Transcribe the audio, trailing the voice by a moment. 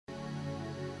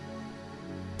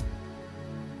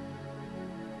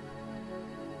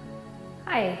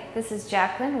Hi, this is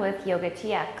Jaclyn with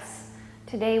YOGATX.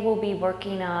 Today we'll be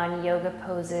working on yoga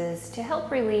poses to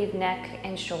help relieve neck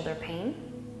and shoulder pain.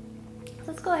 So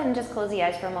let's go ahead and just close the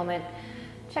eyes for a moment.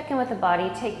 Check in with the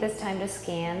body. Take this time to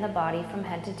scan the body from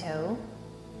head to toe.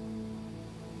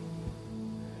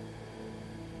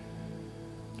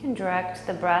 You can direct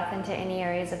the breath into any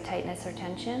areas of tightness or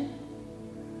tension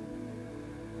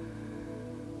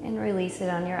and release it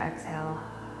on your exhale.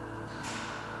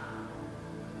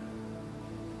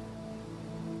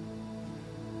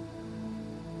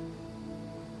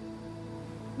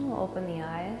 We'll open the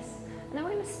eyes, and then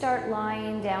we're going to start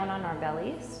lying down on our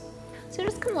bellies. So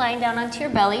just come lying down onto your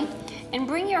belly and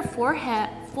bring your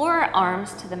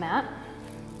forearms to the mat.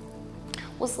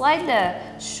 We'll slide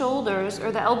the shoulders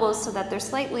or the elbows so that they're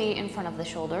slightly in front of the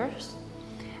shoulders.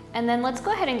 And then let's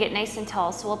go ahead and get nice and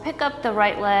tall. So we'll pick up the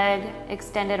right leg,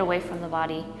 extend it away from the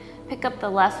body. Pick up the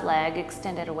left leg,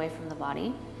 extend it away from the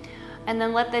body. And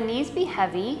then let the knees be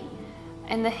heavy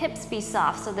and the hips be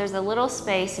soft, so there's a little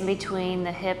space in between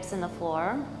the hips and the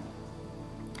floor.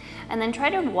 And then try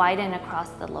to widen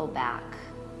across the low back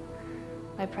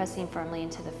by pressing firmly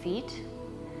into the feet.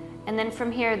 And then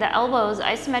from here, the elbows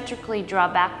isometrically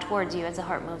draw back towards you as the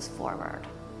heart moves forward.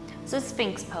 So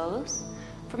Sphinx pose.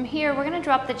 From here, we're gonna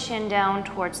drop the chin down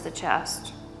towards the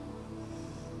chest.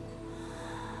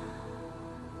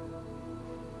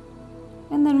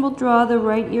 And then we'll draw the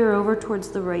right ear over towards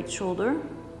the right shoulder.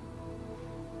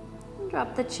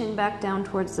 Drop the chin back down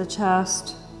towards the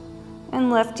chest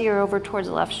and left ear over towards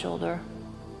the left shoulder.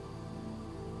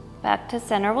 Back to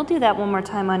center. We'll do that one more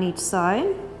time on each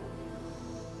side.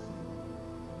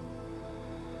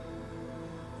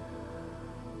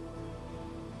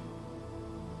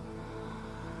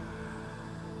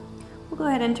 We'll go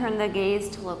ahead and turn the gaze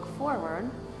to look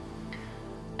forward.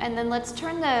 And then let's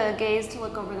turn the gaze to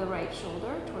look over the right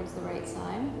shoulder towards the right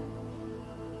side.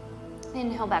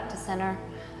 Inhale back to center.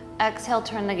 Exhale,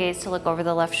 turn the gaze to look over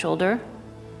the left shoulder.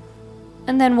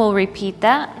 And then we'll repeat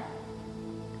that.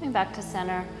 And back to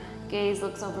center. Gaze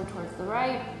looks over towards the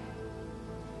right.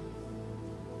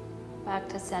 Back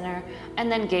to center.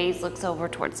 And then gaze looks over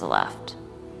towards the left.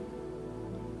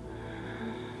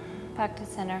 Back to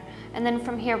center. And then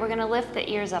from here, we're going to lift the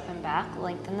ears up and back,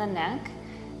 lengthen the neck.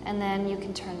 And then you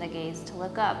can turn the gaze to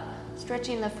look up,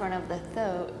 stretching the front of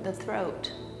the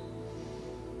throat.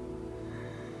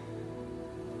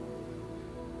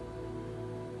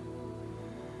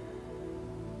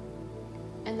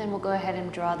 And then we'll go ahead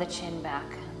and draw the chin back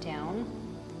down.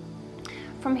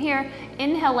 From here,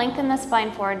 inhale, lengthen the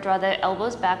spine forward, draw the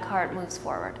elbows back, heart moves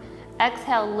forward.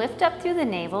 Exhale, lift up through the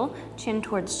navel, chin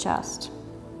towards chest.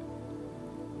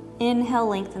 Inhale,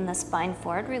 lengthen the spine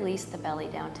forward, release the belly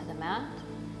down to the mat.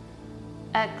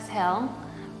 Exhale,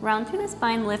 round through the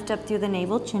spine, lift up through the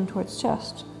navel, chin towards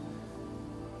chest.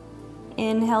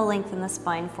 Inhale, lengthen the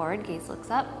spine forward, gaze looks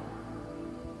up.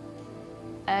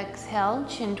 Exhale,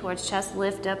 chin towards chest,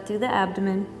 lift up through the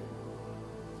abdomen.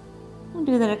 We'll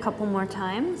do that a couple more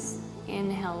times.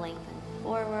 Inhale, lengthen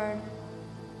forward.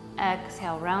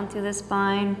 Exhale, round through the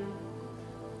spine.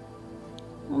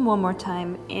 And one more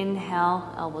time.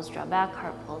 Inhale, elbows draw back,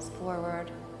 heart pulls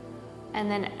forward. And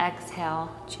then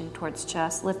exhale, chin towards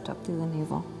chest, lift up through the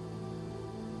navel.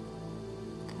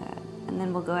 Good. And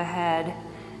then we'll go ahead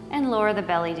and lower the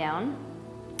belly down.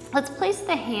 Let's place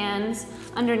the hands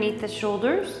underneath the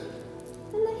shoulders.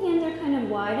 And the hands are kind of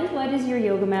wide as your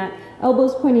yoga mat.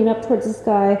 Elbows pointing up towards the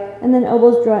sky, and then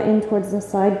elbows draw in towards the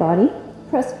side body.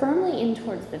 Press firmly in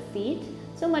towards the feet,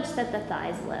 so much that the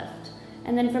thighs lift.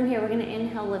 And then from here, we're gonna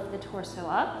inhale, lift the torso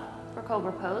up for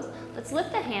Cobra pose. Let's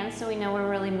lift the hands so we know we're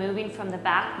really moving from the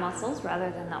back muscles rather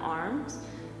than the arms.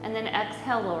 And then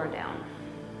exhale, lower down.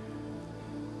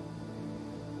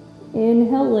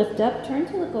 Inhale, lift up, turn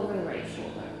to look over the right shoulder.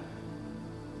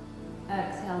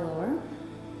 Exhale, lower.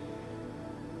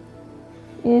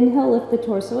 Inhale, lift the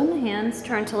torso and the hands,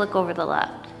 turn to look over the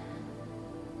left.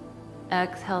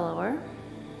 Exhale, lower.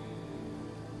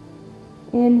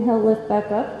 Inhale, lift back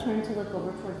up, turn to look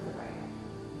over towards the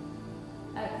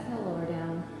right. Exhale, lower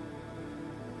down.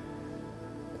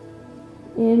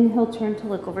 Inhale, turn to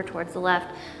look over towards the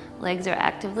left. Legs are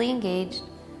actively engaged.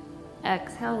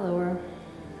 Exhale, lower.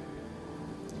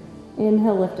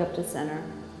 Inhale, lift up to center.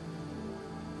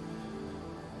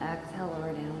 Exhale,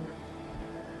 lower down.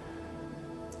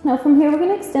 Now from here, we're going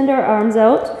to extend our arms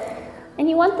out. And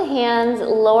you want the hands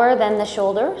lower than the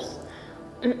shoulders.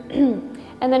 And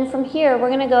then from here, we're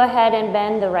going to go ahead and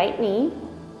bend the right knee.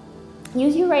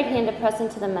 Use your right hand to press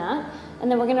into the mat. And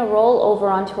then we're going to roll over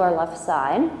onto our left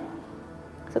side.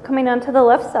 So coming onto the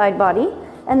left side body.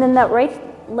 And then that right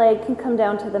leg can come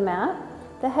down to the mat.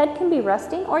 The head can be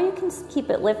resting, or you can keep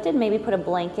it lifted, maybe put a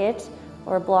blanket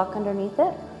or a block underneath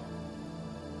it.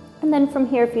 And then from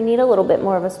here, if you need a little bit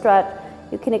more of a stretch,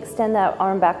 you can extend that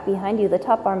arm back behind you, the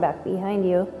top arm back behind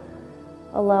you,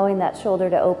 allowing that shoulder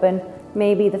to open.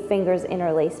 Maybe the fingers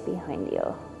interlace behind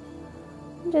you.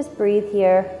 And just breathe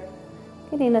here,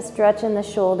 getting a stretch in the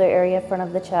shoulder area, front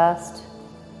of the chest,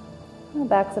 and the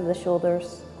backs of the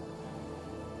shoulders.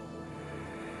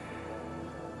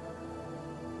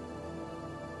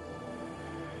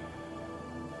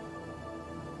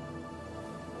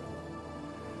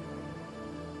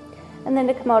 And then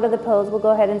to come out of the pose, we'll go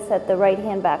ahead and set the right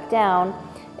hand back down,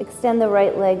 extend the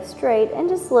right leg straight, and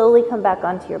just slowly come back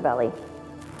onto your belly.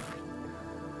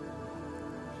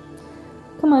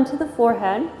 Come onto the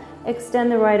forehead,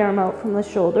 extend the right arm out from the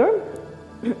shoulder.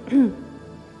 Then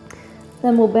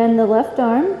we'll bend the left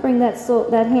arm, bring that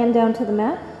hand down to the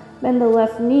mat, bend the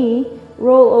left knee,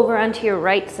 roll over onto your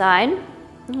right side.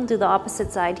 We'll do the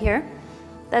opposite side here.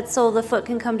 That sole of the foot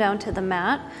can come down to the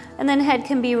mat, and then head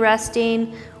can be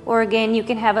resting, or again, you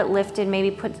can have it lifted, maybe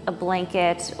put a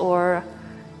blanket or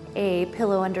a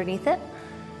pillow underneath it.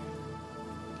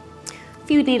 If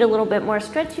you need a little bit more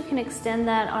stretch, you can extend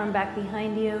that arm back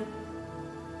behind you,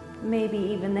 maybe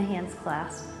even the hands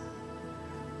clasp,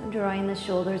 and drawing the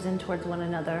shoulders in towards one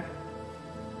another.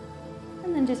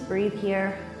 And then just breathe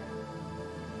here.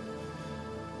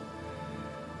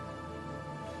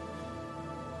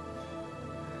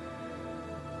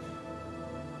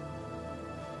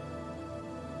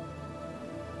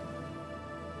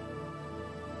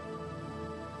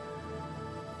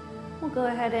 We'll go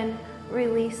ahead and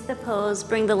release the pose,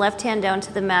 bring the left hand down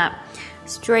to the mat,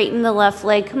 straighten the left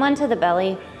leg, come onto the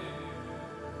belly.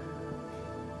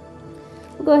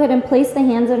 We'll go ahead and place the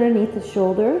hands underneath the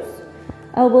shoulders.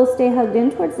 Elbows stay hugged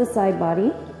in towards the side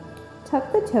body.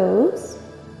 Tuck the toes.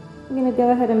 We're going to go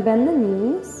ahead and bend the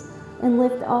knees and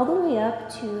lift all the way up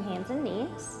to hands and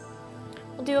knees.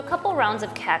 We'll do a couple rounds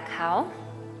of cat-cow.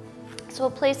 So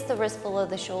we'll place the wrists below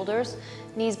the shoulders,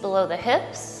 knees below the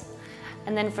hips.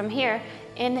 And then from here,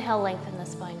 inhale, lengthen the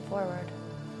spine forward.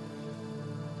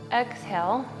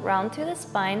 Exhale, round through the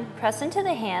spine, press into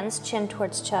the hands, chin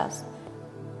towards chest.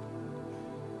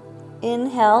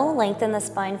 Inhale, lengthen the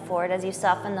spine forward as you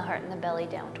soften the heart and the belly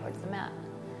down towards the mat.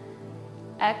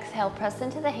 Exhale, press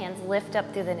into the hands, lift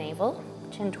up through the navel,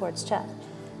 chin towards chest.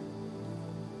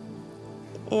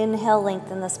 Inhale,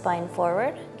 lengthen the spine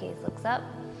forward, gaze looks up.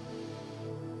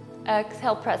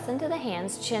 Exhale, press into the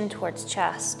hands, chin towards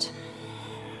chest.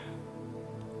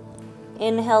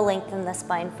 Inhale, lengthen the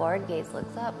spine forward, gaze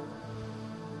looks up.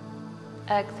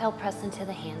 Exhale, press into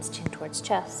the hands, chin towards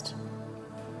chest.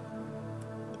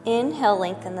 Inhale,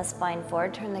 lengthen the spine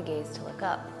forward, turn the gaze to look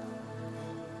up.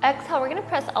 Exhale, we're going to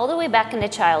press all the way back into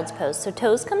child's pose. So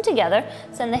toes come together,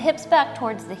 send the hips back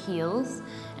towards the heels,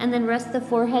 and then rest the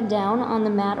forehead down on the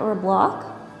mat or a block.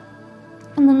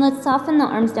 And then let's soften the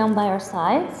arms down by our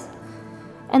sides.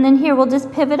 And then here, we'll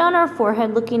just pivot on our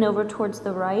forehead, looking over towards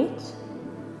the right.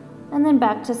 And then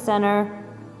back to center,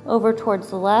 over towards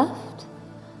the left.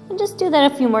 And just do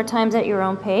that a few more times at your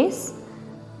own pace.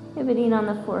 Pivoting on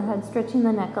the forehead, stretching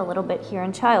the neck a little bit here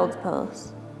in child's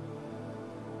pose.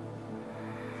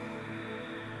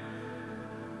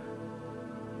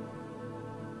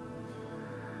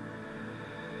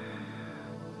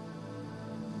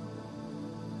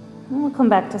 And we'll come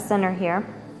back to center here.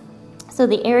 So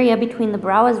the area between the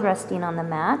brow is resting on the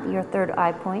mat, your third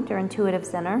eye point or intuitive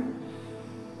center.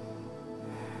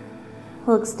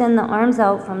 We'll extend the arms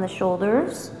out from the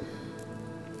shoulders.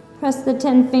 Press the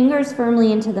 10 fingers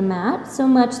firmly into the mat, so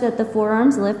much that the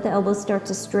forearms lift, the elbows start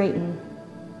to straighten.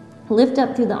 Lift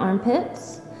up through the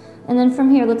armpits. And then from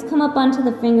here, let's come up onto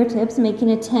the fingertips, making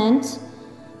a tent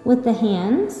with the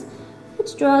hands,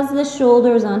 which draws the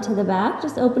shoulders onto the back,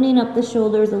 just opening up the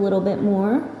shoulders a little bit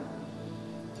more.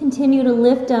 Continue to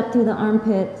lift up through the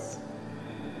armpits.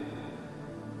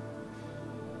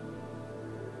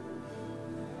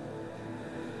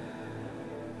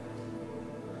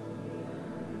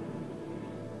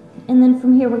 And then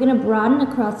from here, we're going to broaden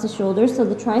across the shoulders so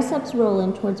the triceps roll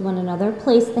in towards one another.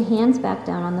 Place the hands back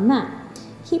down on the mat.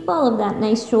 Keep all of that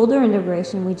nice shoulder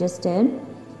integration we just did.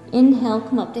 Inhale,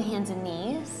 come up to hands and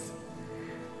knees.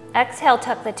 Exhale,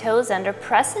 tuck the toes under.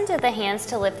 Press into the hands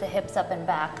to lift the hips up and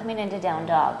back, coming into down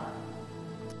dog.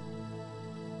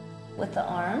 With the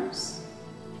arms.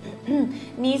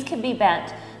 Knees can be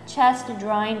bent. Chest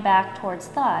drawing back towards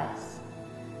thighs.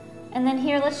 And then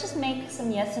here, let's just make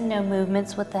some yes and no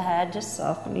movements with the head, just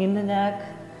softening the neck.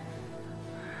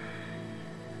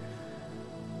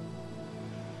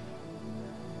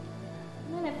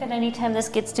 And if at any time this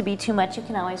gets to be too much, you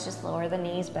can always just lower the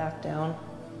knees back down.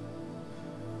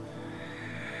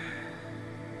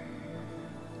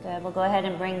 Good. We'll go ahead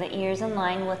and bring the ears in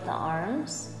line with the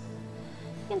arms.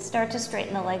 You can start to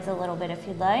straighten the legs a little bit if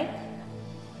you'd like.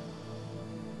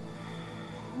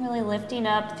 Really lifting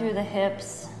up through the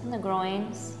hips and the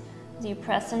groins as you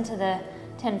press into the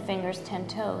 10 fingers, 10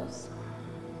 toes.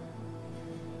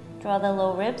 Draw the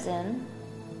low ribs in.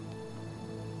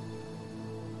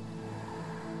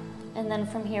 And then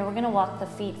from here, we're gonna walk the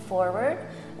feet forward,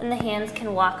 and the hands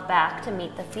can walk back to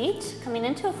meet the feet, coming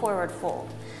into a forward fold.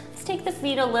 Let's take the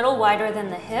feet a little wider than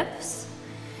the hips,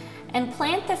 and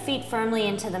plant the feet firmly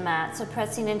into the mat. So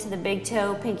pressing into the big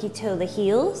toe, pinky toe, the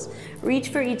heels. Reach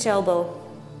for each elbow.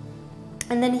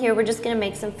 And then here, we're just gonna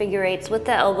make some figure eights with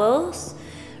the elbows,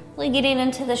 really getting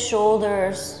into the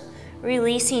shoulders,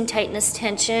 releasing tightness,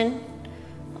 tension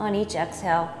on each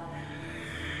exhale.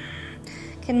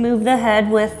 Can move the head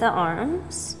with the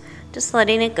arms, just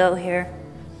letting it go here.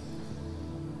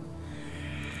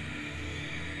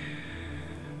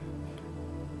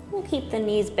 We'll keep the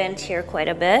knees bent here quite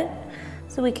a bit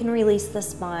so we can release the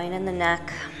spine and the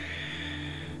neck.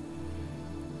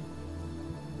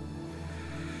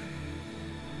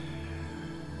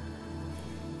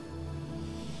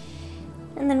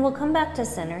 And then we'll come back to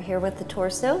center here with the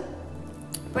torso.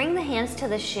 Bring the hands to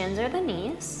the shins or the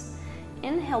knees.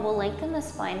 Inhale, we'll lengthen the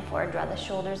spine forward, draw the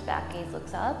shoulders back, gaze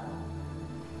looks up.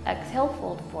 Exhale,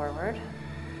 fold forward.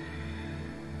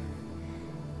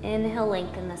 Inhale,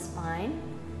 lengthen the spine,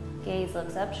 gaze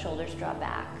looks up, shoulders draw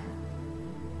back.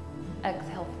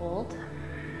 Exhale, fold.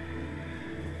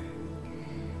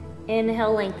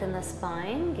 Inhale, lengthen the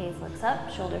spine, gaze looks up,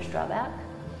 shoulders draw back.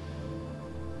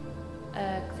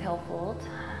 Exhale, fold.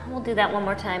 We'll do that one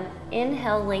more time.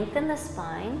 Inhale, lengthen the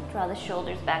spine, draw the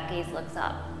shoulders back, gaze looks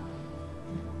up.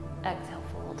 Exhale,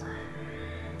 fold.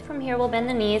 From here, we'll bend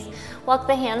the knees, walk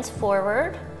the hands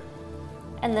forward,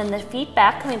 and then the feet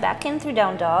back, coming back in through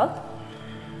down dog.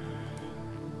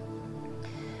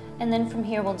 And then from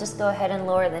here, we'll just go ahead and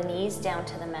lower the knees down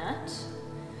to the mat.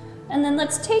 And then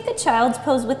let's take a child's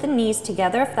pose with the knees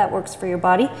together, if that works for your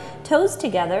body. Toes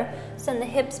together, send the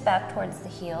hips back towards the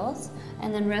heels,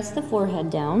 and then rest the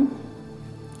forehead down.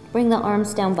 Bring the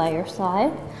arms down by your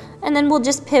side. And then we'll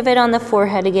just pivot on the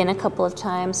forehead again a couple of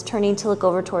times, turning to look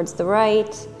over towards the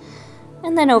right,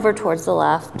 and then over towards the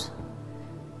left.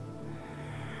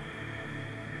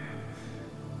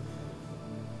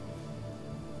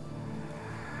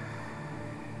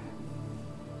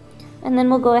 And then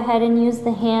we'll go ahead and use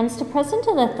the hands to press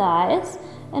into the thighs,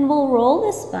 and we'll roll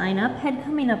the spine up, head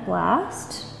coming up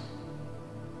last.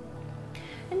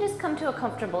 And just come to a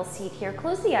comfortable seat here.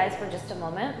 Close the eyes for just a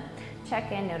moment.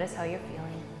 Check in, notice how you're feeling.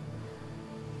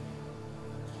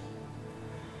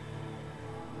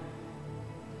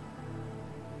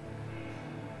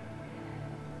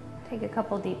 Take a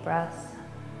couple deep breaths.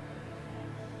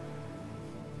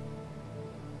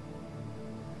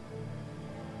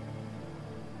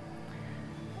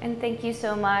 And thank you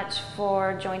so much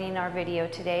for joining our video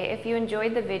today. If you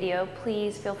enjoyed the video,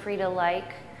 please feel free to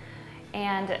like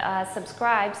and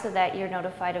subscribe so that you're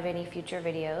notified of any future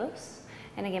videos.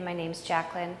 And again, my name's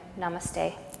Jaclyn.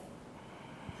 Namaste.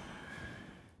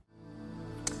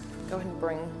 Go ahead and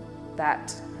bring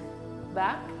that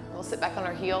back. We'll sit back on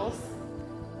our heels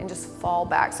and just fall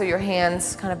back. So your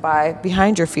hands kind of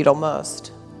behind your feet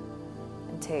almost.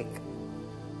 And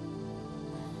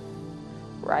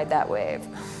ride that wave.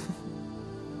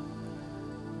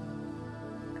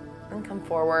 And come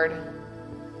forward,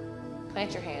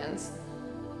 plant your hands,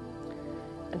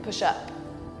 and push up.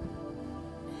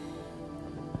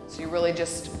 So you're really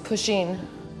just pushing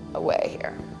away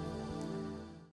here.